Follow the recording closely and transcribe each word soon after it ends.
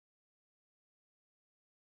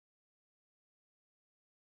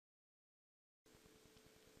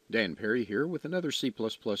Dan Perry here with another C++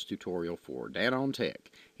 tutorial for Dan on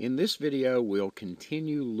Tech. In this video we'll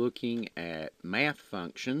continue looking at math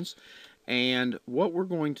functions, and what we're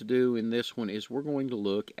going to do in this one is we're going to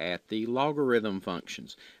look at the logarithm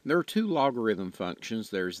functions. There are two logarithm functions.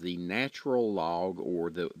 There's the natural log, or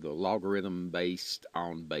the logarithm based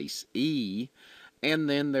on base e, and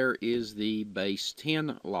then there is the base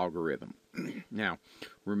 10 logarithm. Now,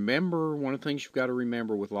 remember, one of the things you've got to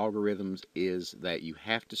remember with logarithms is that you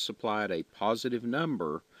have to supply it a positive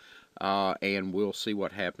number, and we'll see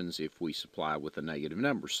what happens if we supply with a negative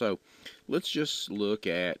number. So let's just look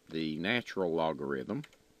at the natural logarithm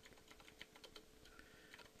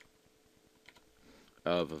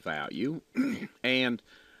of a value. And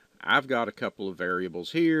I've got a couple of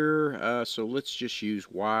variables here, so let's just use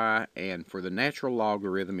y, and for the natural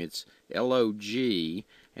logarithm it's log,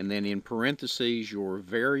 and then in parentheses your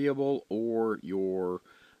variable or your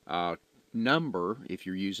number if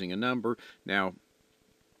you're using a number. Now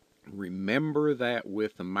remember that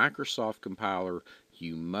with the Microsoft compiler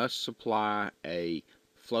you must supply a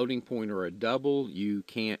floating point or a double. You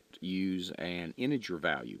can't use an integer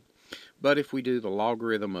value. But if we do the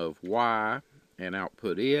logarithm of y and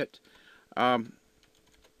output it,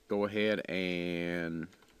 go ahead and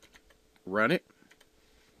run it.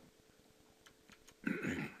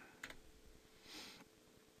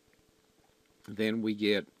 Then we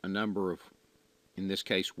get a number of, in this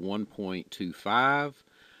case, 1.25.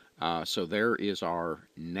 So there is our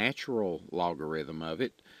natural logarithm of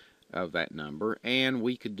it, of that number, and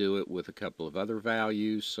we could do it with a couple of other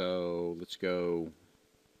values. So let's go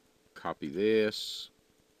copy this,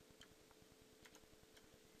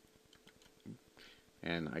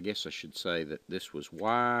 and I guess I should say that this was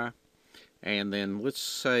y, and then let's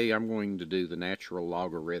say I'm going to do the natural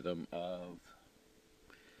logarithm of,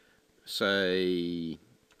 say,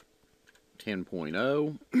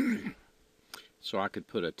 10.0. So I could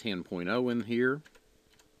put a 10.0 in here,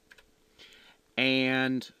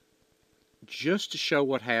 and just to show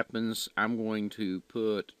what happens, I'm going to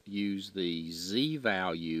use the z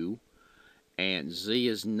value, and z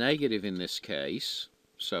is negative in this case,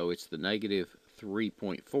 so it's the negative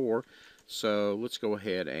 3.4. So let's go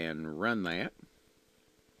ahead and run that,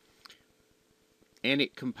 and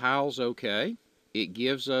it compiles okay. It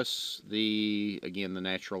gives us again, the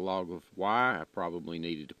natural log of y. I probably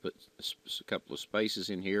needed to put a couple of spaces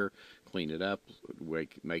in here, clean it up,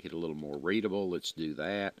 make it a little more readable. Let's do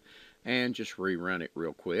that, and just rerun it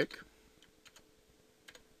real quick.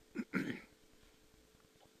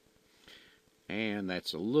 And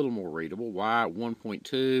that's a little more readable. Y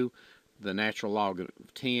 1.2, the natural log of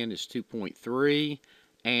 10 is 2.3,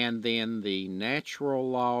 and then the natural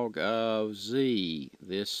log of z,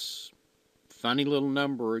 this funny little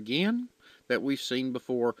number again that we've seen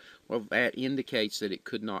before. Well, that indicates that it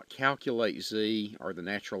could not calculate z, or the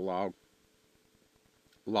natural log.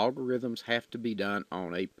 Logarithms have to be done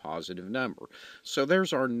on a positive number. So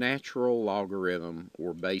there's our natural logarithm,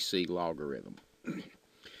 or base e logarithm.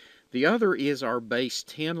 The other is our base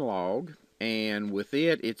 10 log, and with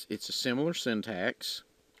it, it's a similar syntax.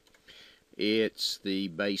 It's the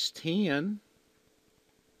base 10,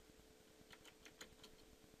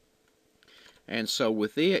 and so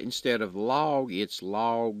with it, instead of log, it's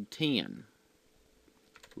log 10.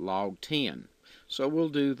 Log 10. So we'll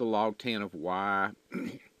do the log 10 of y.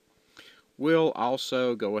 We'll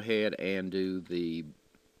also go ahead and do the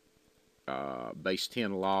base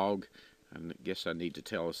 10 log. I guess I need to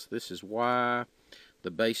tell us this is y,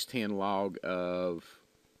 the base 10 log of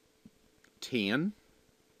 10.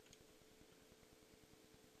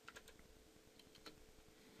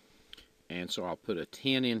 And so I'll put a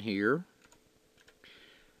 10 in here.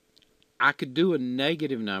 I could do a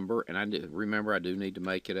negative number, and remember I do need to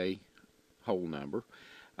make it a whole number.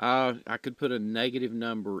 I could put a negative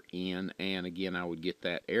number in, and again I would get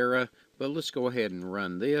that error. But let's go ahead and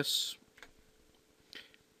run this,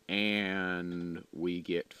 and we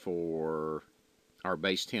get, for our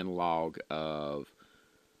base 10 log of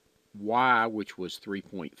y, which was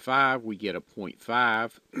 3.5, we get a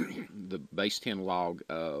 0.5. The base 10 log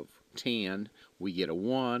of 10, we get a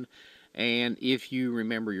 1. And if you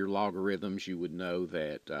remember your logarithms, you would know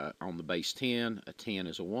that on the base 10, a 10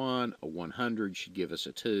 is a 1, a 100 should give us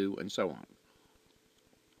a 2, and so on.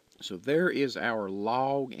 So there is our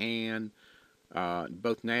log and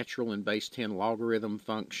both natural and base 10 logarithm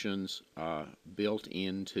functions built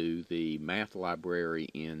into the math library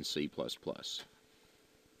in C++.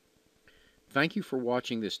 Thank you for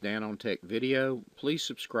watching this Dan on Tech video. Please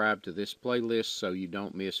subscribe to this playlist so you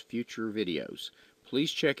don't miss future videos.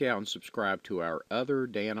 Please check out and subscribe to our other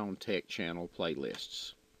Dan on Tech channel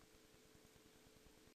playlists.